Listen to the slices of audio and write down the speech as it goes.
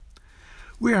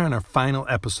We are on our final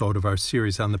episode of our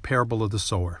series on the parable of the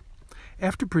sower.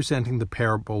 After presenting the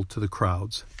parable to the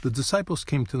crowds, the disciples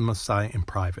came to the Messiah in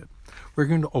private. We're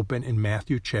going to open in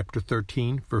Matthew chapter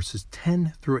 13, verses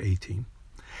 10 through 18.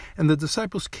 And the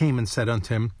disciples came and said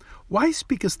unto him, Why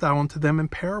speakest thou unto them in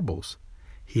parables?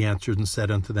 He answered and said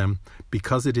unto them,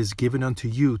 Because it is given unto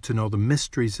you to know the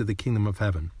mysteries of the kingdom of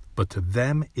heaven, but to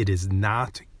them it is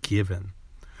not given.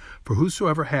 For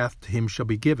whosoever hath, to him shall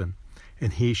be given,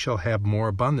 and he shall have more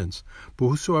abundance. But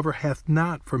whosoever hath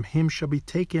not, from him shall be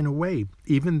taken away,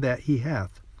 even that he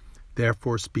hath.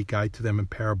 Therefore speak I to them in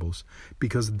parables,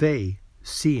 because they,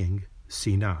 seeing,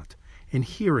 see not, and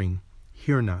hearing,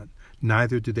 hear not,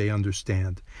 neither do they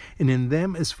understand. And in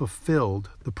them is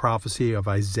fulfilled the prophecy of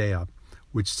Isaiah,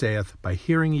 which saith, By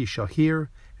hearing ye shall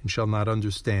hear, and shall not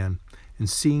understand, and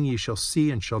seeing ye shall see,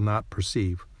 and shall not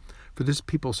perceive. For this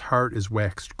people's heart is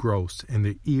waxed gross, and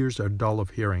their ears are dull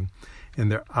of hearing,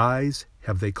 and their eyes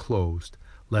have they closed,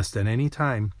 lest at any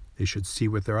time they should see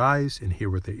with their eyes, and hear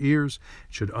with their ears,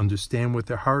 and should understand with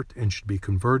their heart, and should be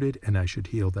converted, and I should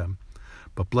heal them.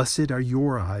 But blessed are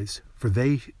your eyes, for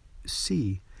they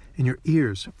see, and your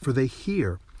ears, for they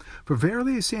hear. For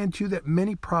verily I say unto you that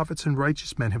many prophets and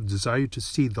righteous men have desired to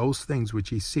see those things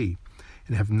which ye see,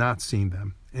 and have not seen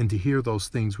them, and to hear those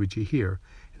things which ye hear,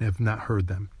 and have not heard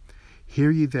them. Hear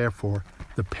ye therefore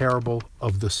the parable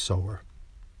of the sower.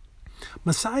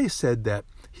 Messiah said that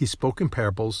he spoke in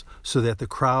parables so that the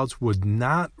crowds would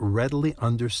not readily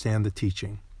understand the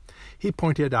teaching. He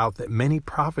pointed out that many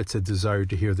prophets had desired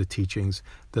to hear the teachings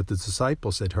that the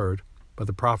disciples had heard, but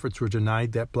the prophets were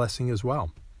denied that blessing as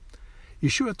well.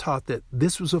 Yeshua taught that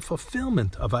this was a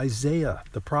fulfillment of Isaiah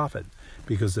the prophet,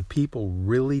 because the people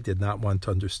really did not want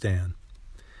to understand.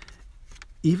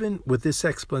 Even with this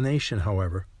explanation,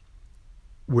 however,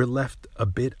 we're left a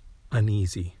bit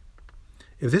uneasy.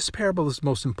 If this parable is the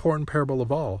most important parable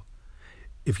of all,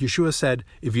 if Yeshua said,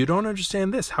 if you don't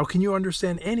understand this, how can you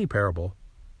understand any parable?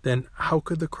 Then how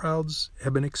could the crowds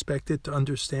have been expected to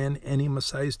understand any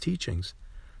Messiah's teachings?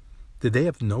 Did they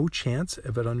have no chance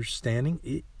of an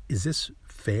understanding? Is this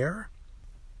fair?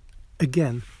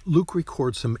 Again, Luke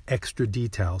records some extra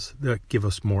details that give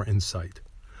us more insight.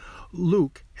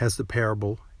 Luke has the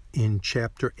parable in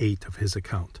chapter 8 of his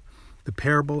account. The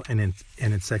parable and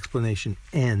its explanation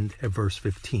end at verse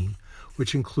 15,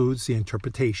 which includes the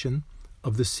interpretation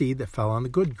of the seed that fell on the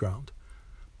good ground.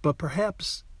 But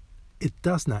perhaps it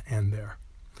does not end there.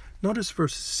 Notice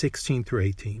verses 16 through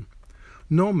 18.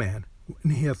 No man,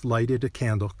 when he hath lighted a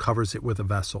candle, covers it with a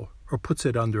vessel, or puts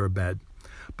it under a bed,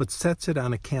 but sets it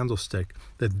on a candlestick,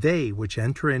 that they which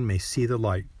enter in may see the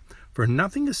light. For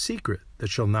nothing is secret that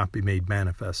shall not be made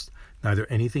manifest, neither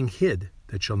anything hid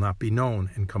that shall not be known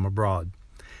and come abroad.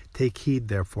 Take heed,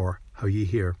 therefore, how ye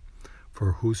hear.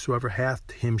 For whosoever hath,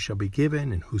 to him shall be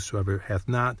given, and whosoever hath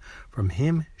not, from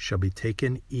him shall be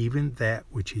taken even that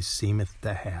which he seemeth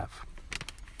to have.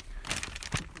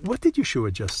 What did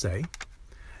Yeshua just say?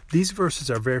 These verses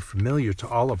are very familiar to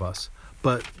all of us,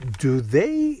 but do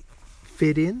they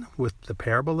fit in with the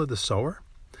parable of the sower?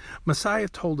 Messiah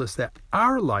told us that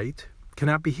our light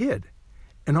cannot be hid,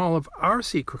 and all of our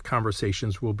secret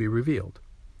conversations will be revealed.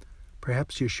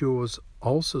 Perhaps Yeshua was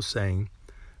also saying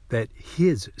that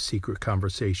his secret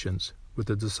conversations with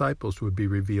the disciples would be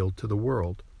revealed to the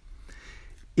world.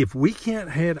 If we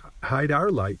can't hide our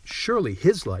light, surely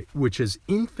his light, which is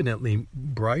infinitely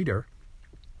brighter,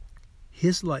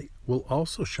 his light will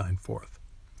also shine forth.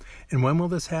 And when will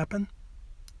this happen?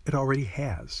 It already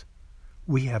has.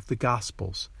 We have the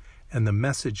Gospels, and the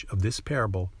message of this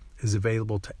parable is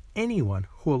available to anyone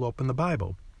who will open the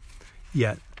Bible.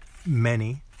 Yet,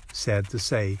 many, sad to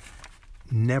say,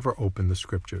 never open the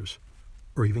Scriptures,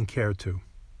 or even care to.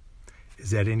 Is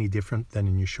that any different than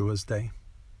in Yeshua's day?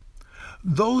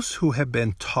 Those who have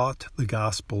been taught the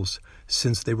Gospels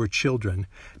since they were children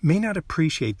may not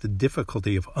appreciate the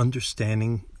difficulty of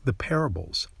understanding the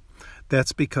parables.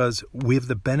 That's because we have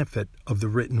the benefit of the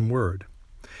written word.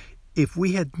 If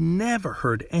we had never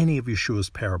heard any of Yeshua's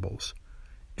parables,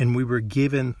 and we were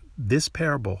given this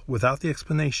parable without the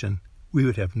explanation, we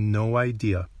would have no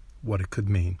idea what it could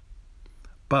mean.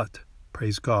 But,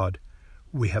 praise God,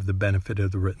 we have the benefit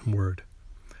of the written word.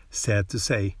 Sad to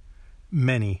say,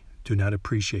 many do not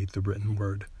appreciate the written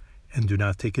word and do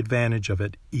not take advantage of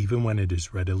it even when it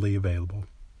is readily available.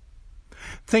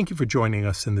 Thank you for joining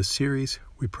us in this series.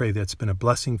 We pray that's been a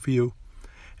blessing for you.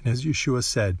 And as Yeshua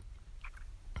said,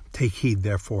 take heed,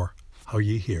 therefore, how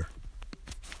ye hear.